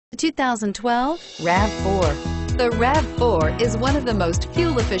2012 RAV4. The RAV4 is one of the most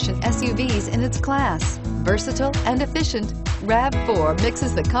fuel-efficient SUVs in its class. Versatile and efficient, RAV4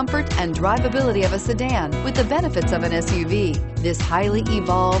 mixes the comfort and drivability of a sedan with the benefits of an SUV. This highly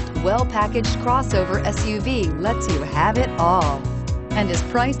evolved, well-packaged crossover SUV lets you have it all and is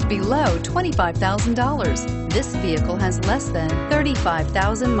priced below $25,000. This vehicle has less than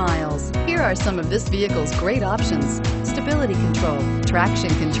 35,000 miles. Here are some of this vehicle's great options: stability control, traction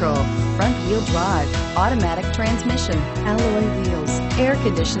control, front wheel drive, automatic transmission, alloy wheels, air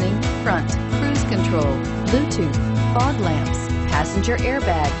conditioning, front, cruise control, Bluetooth, fog lamps, passenger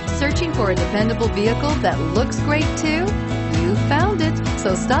airbag. Searching for a dependable vehicle that looks great too? You found it,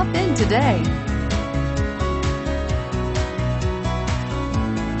 so stop in today.